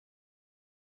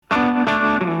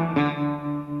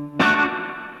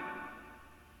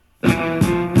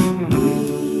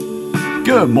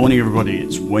Good morning, everybody.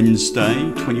 It's Wednesday,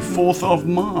 24th of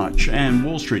March, and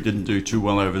Wall Street didn't do too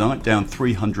well overnight, down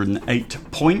 308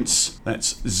 points.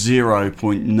 That's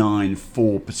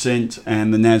 0.94%,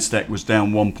 and the Nasdaq was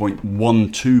down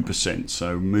 1.12%,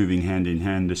 so moving hand in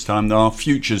hand this time. Our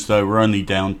futures, though, were only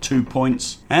down 2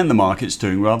 points, and the market's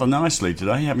doing rather nicely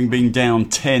today, having been down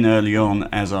 10 early on.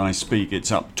 As I speak,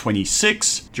 it's up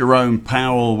 26. Jerome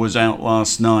Powell was out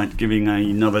last night giving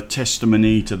another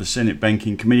testimony to the Senate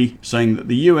Banking Committee, saying that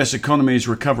the US economy is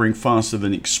recovering faster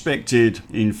than expected.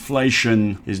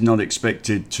 Inflation is not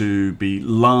expected to be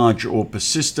large or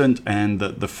persistent, and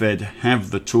that the Fed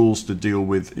have the tools to deal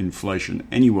with inflation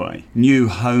anyway. New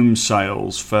home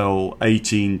sales fell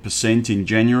 18% in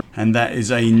January, and that is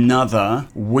another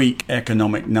weak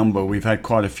economic number. We've had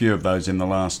quite a few of those in the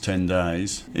last 10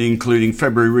 days, including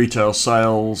February retail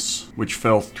sales, which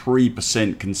fell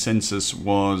 3%. Consensus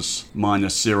was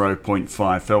minus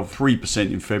 0.5, fell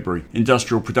 3% in February.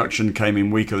 Industrial production came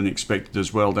in weaker than expected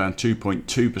as well, down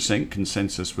 2.2%.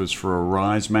 Consensus was for a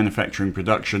rise. Manufacturing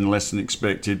production less than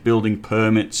expected. Building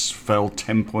permits fell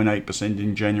 10.8%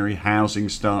 in January. Housing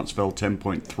starts fell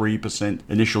 10.3%.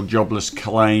 Initial jobless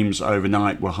claims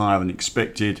overnight were higher than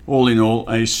expected. All in all,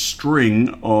 a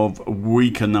string of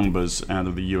weaker numbers out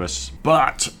of the US.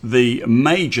 But the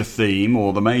major theme,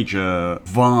 or the major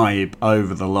vibe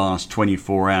over the last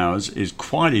 24 hours is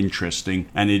quite interesting,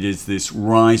 and it is this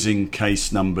rising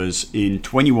case numbers in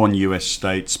 21 US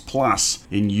states, plus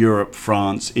in Europe,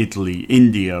 France, Italy,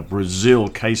 India, Brazil.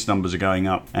 Case numbers are going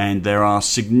up, and there are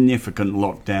significant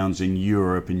lockdowns in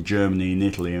Europe, in Germany, in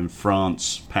Italy, and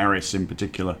France, Paris in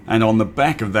particular. And on the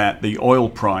back of that, the oil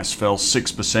price fell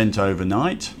 6%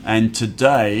 overnight, and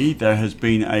today there has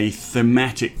been a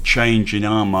thematic change in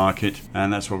our market,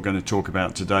 and that's what we're going to talk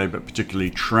about today, but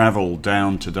particularly travel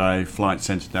down today. Flight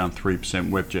Centre down 3%,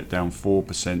 Webjet down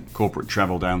 4%, corporate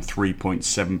travel down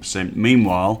 3.7%.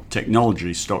 Meanwhile,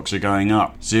 technology stocks are going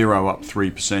up. Xero up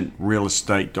 3%,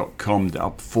 realestate.com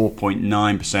up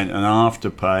 4.9%, and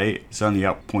Afterpay is only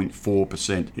up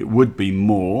 0.4%. It would be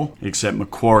more, except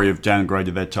Macquarie have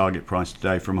downgraded their target price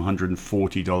today from $140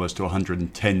 to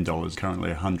 $110,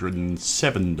 currently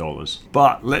 $107.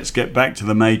 But let's get back to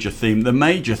the major theme. The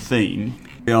major theme,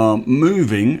 we are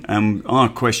moving, and our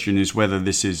question is whether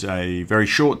this is a very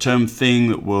short-term thing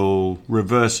that will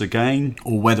reverse again,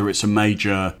 or whether it's a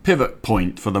major pivot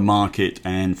point for the market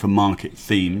and for market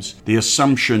themes. The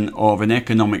assumption of an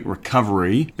economic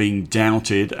recovery being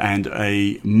doubted, and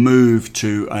a move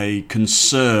to a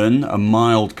concern, a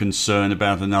mild concern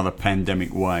about another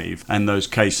pandemic wave. And those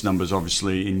case numbers,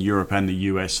 obviously, in Europe and the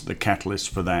US, the catalyst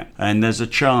for that. And there's a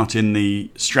chart in the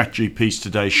strategy piece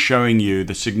today showing you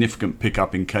the significant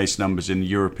pickup in case numbers in the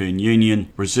European Union,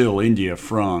 Brazil, India,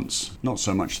 France, not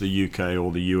so much the UK or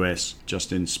the US,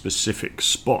 just in specific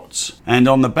spots. And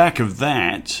on the back of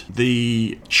that,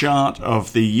 the chart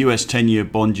of the US 10-year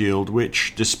bond yield,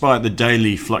 which despite the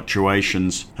daily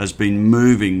fluctuations has been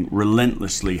moving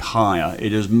relentlessly higher.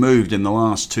 It has moved in the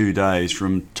last 2 days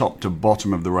from top to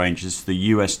bottom of the range. This is the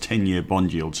US 10-year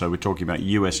bond yield, so we're talking about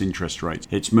US interest rates.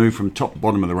 It's moved from top to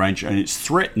bottom of the range, and it's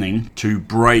threatening to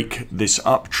break this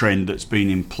uptrend that's been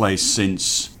in place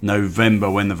since November,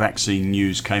 when the vaccine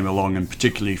news came along, and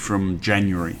particularly from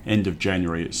January, end of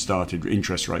January,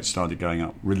 interest rates started going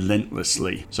up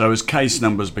relentlessly. So as case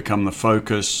numbers become the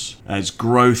focus, as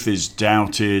growth is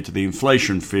doubted, the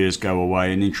inflation fears go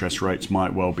away, and interest rates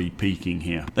might well be peaking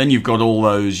here. Then you've got all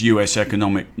those US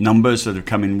economic numbers that have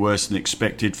come in worse than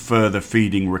expected, further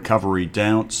feeding recovery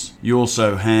doubts. You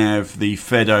also have the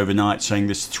Fed overnight saying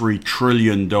this $3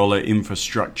 trillion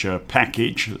infrastructure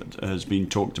package that has been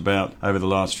talked about over the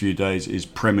last few days is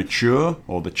premature,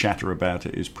 or the chatter about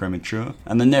it is premature.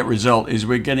 And the net result is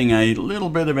we're getting a little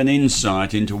bit of an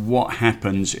insight into what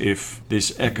happens if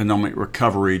this economic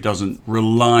recovery doesn't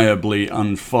reliably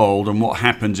unfold, and what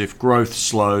happens if growth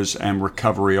slows and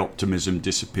recovery optimism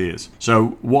disappears.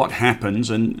 So what happens,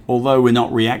 and although we're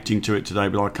not reacting to it today,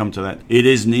 but I'll come to that, it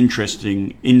is an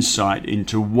interesting insight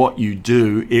into what you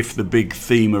do if the big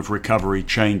theme of recovery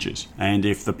changes and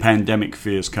if the pandemic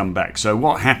fears come back. So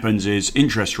what happens is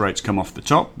interest rates come off the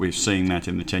top. We're seeing that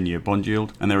in the 10-year bond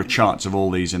yield, and there are charts of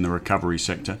all these in the recovery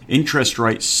sector. Interest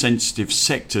rate sensitive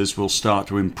sectors will start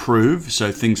to improve,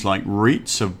 so things like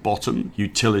REITs have bottomed,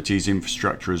 utilities,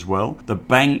 infrastructure as well. The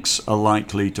banks are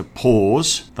likely to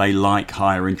pause. They like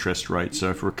higher interest rates,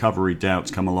 so if recovery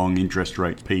doubts come along, interest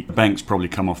rates peak, the banks probably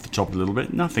come off the top a little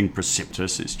bit. Nothing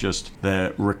precipitous, it's just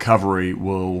their recovery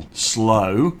will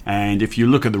slow. And if you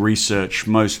look at the research,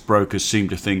 most brokers seem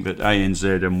to think that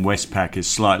ANZ and Westpac is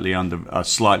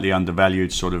slightly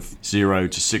undervalued, sort of 0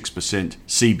 to 6%.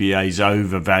 CBA's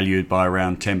overvalued by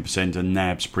around 10%, and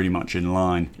NAB's pretty much in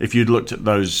line. If you'd looked at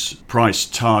those price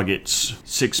targets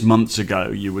 6 months ago,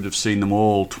 you would have seen them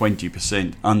all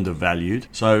 20% undervalued.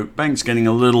 So banks getting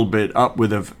a little bit up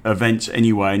with events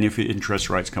anyway, and if interest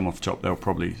rates come off top, they'll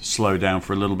probably slow down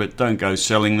for a little bit. Don't go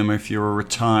selling them if you're a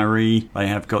retiree. They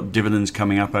have got dividends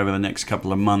coming up over the next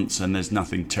couple of months, and there's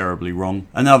nothing terribly wrong.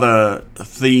 Another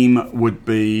theme would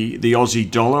be the Aussie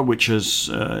dollar, which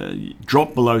has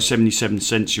dropped below 77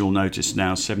 cents. You'll notice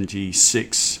now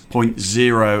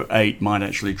 76.08 might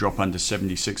actually drop under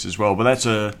 76 as well, but that's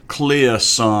a clear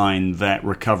sign that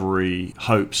recovery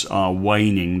hopes are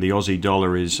waning. The Aussie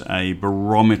dollar is a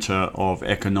barometer of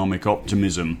economic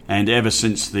optimism, and ever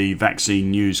since the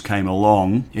vaccine news came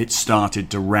along, it started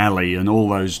to rally, and all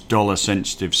those dollar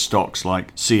sensitive stocks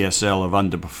like CSL have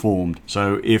underperformed.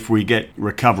 So if we get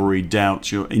recovery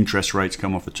doubts, your interest rates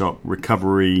come off the top,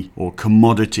 recovery or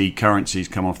commodity currencies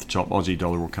come off the top, Aussie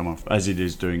dollar will come off, as it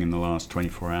is doing in the last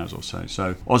 24 hours or so.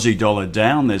 So Aussie dollar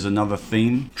down, there's another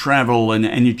theme. Travel and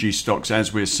energy stocks,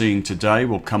 as we're seeing today,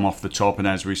 will come off the top, and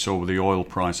as we saw with the oil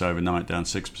price overnight down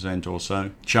 6% or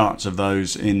so. Charts of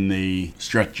those in the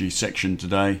strategy section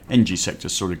today. Energy sector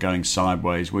sort of going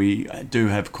sideways. We do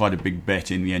have quite a big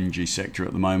bet in the energy sector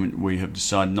at the moment. We have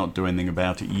decided not to do anything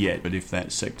about it yet, but if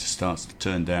that sector starts to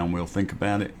turn down, we'll think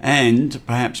about it. And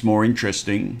perhaps more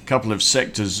interesting, a couple of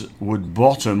sectors would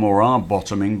bottom or are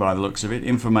bottoming by the looks of it.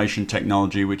 Information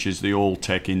technology, which is the all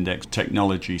tech index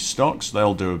technology stocks,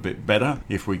 they'll do a bit better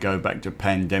if we go back to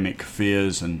pandemic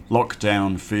fears and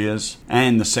lockdown fears.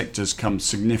 And the sector's come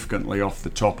significantly off the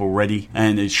top already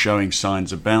and is showing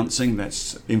signs of bouncing.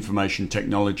 That's information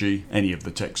technology, any of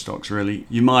the tech stocks really.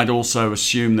 You might also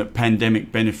assume that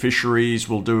pandemic beneficiaries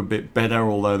will do a bit better,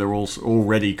 although they're also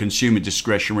already consumer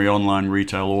discretionary, online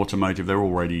retail, automotive, they're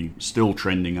already still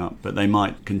trending up, but they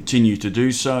might continue to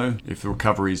do so if the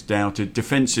recovery is doubted.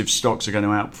 Defensive stocks are going to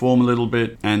outperform a little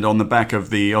bit, and on the back of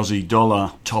the Aussie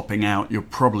dollar topping out, you'll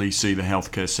probably see the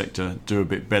healthcare sector do a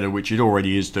bit better, which it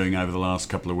already is doing over the last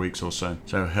couple of weeks or so.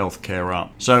 So healthcare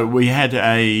up. So we had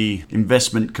a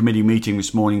investment committee meeting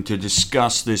this morning to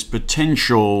discuss this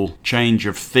potential change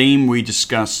of theme. We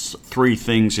discussed three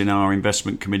things in our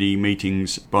investment committee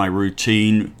meetings by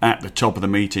routine. At the top of the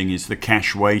meeting is the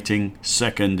cash weighting.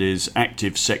 Second is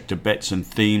active sector bets and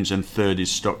themes, and third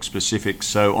is stock specific.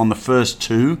 So on the first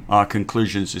two, our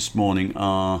conclusions this morning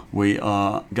are we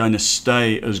are going to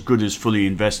stay as good as fully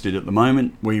invested at the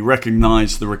moment. We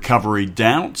recognise the recovery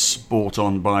doubts brought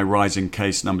on by rising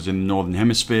case numbers in the Northern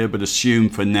Hemisphere, but assume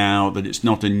for now that it's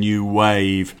not a new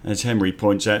wave. As Henry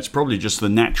points out, it's probably just the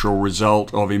natural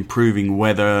result of improving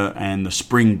weather and the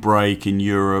spring break in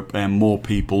Europe and more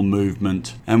people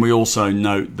movement. And we also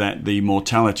note that the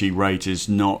mortality rate is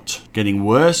not getting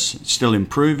worse, it's still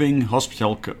improving.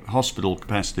 Hospital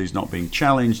capacity is not being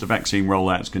challenged. The vaccine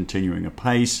rollout is continuing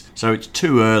apace. So it's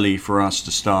too early for us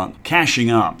to start cashing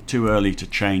up, too early to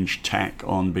change tack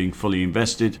on being fully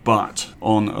invested, but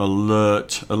on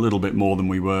alert a little bit more than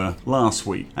we were last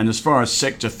week. And as far as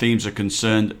sector themes are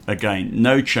concerned, again,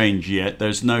 no change yet.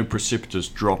 There's no precipitous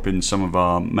drop in some of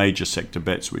our major sector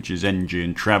bets, which is energy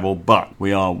and travel, but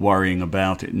we are worrying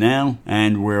about it now,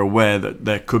 and we're aware that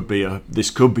this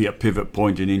could be a pivot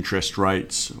point in interest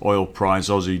rates, oil price,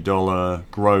 Aussie dollar,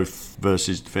 growth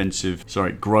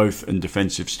and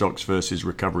defensive stocks versus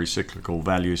recovery cyclical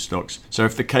value stocks. So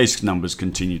if the case numbers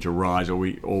continue to rise, or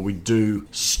we do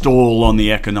stall on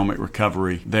the economic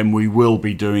recovery, then we will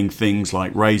be doing things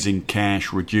like raising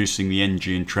cash, reducing the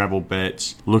energy and travel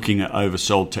bets, looking at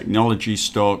oversold technology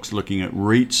stocks, looking at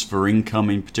REITs for income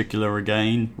in particular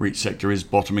again. REIT sector is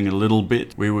bottoming a little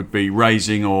bit. We would be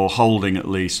raising or holding, at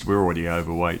least, we're already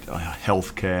overweight,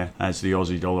 healthcare as the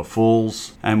Aussie dollar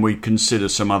falls. And we consider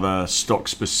some other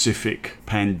stock-specific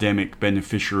pandemic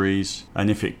beneficiaries, and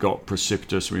if it got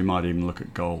precipitous, we might even look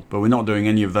at gold. But we're not doing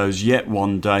any of those yet.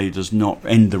 One day does not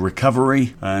end the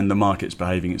recovery, and the market's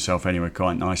behaving itself anyway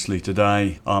quite nicely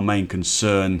today. Our main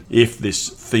concern, if this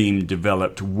theme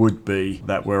developed, would be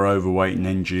that we're overweight in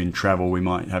energy and travel. We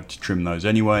might have to trim those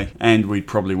anyway, and we'd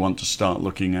probably want to start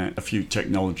looking at a few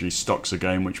technology stocks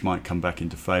again, which might come back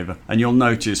into favour. And you'll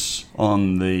notice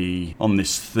on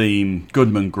this theme,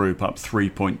 Goodman Group up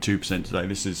 3.2% today.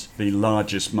 This is the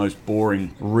largest, most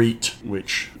boring REIT,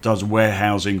 which does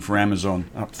warehousing for Amazon,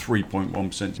 up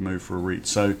 3.1% move for a REIT.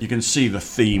 So you can see the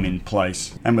theme in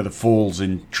place, and with the falls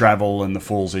in travel and the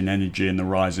falls in energy and the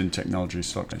rise in technology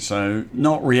stocks. So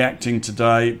not reacting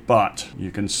today, but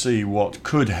you can see what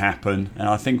could happen. And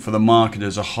I think for the market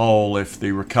as a whole, if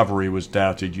the recovery was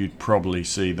doubted, you'd probably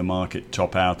see the market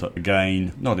top out again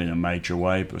gain, not in a major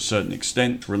way, but to a certain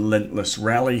extent. Relentless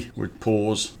rally would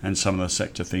pause and some of the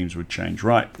sector themes would change.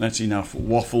 Right, that's enough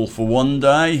waffle for one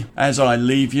day. As I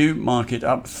leave you, market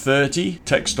up 30.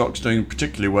 Tech stocks doing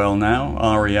particularly well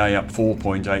now. REA up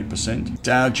 4.8%.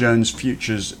 Dow Jones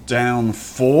futures down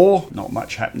 4. Not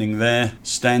much happening there.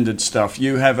 Standard stuff.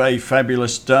 You have a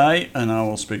fabulous day and I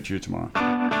will speak to you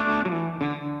tomorrow.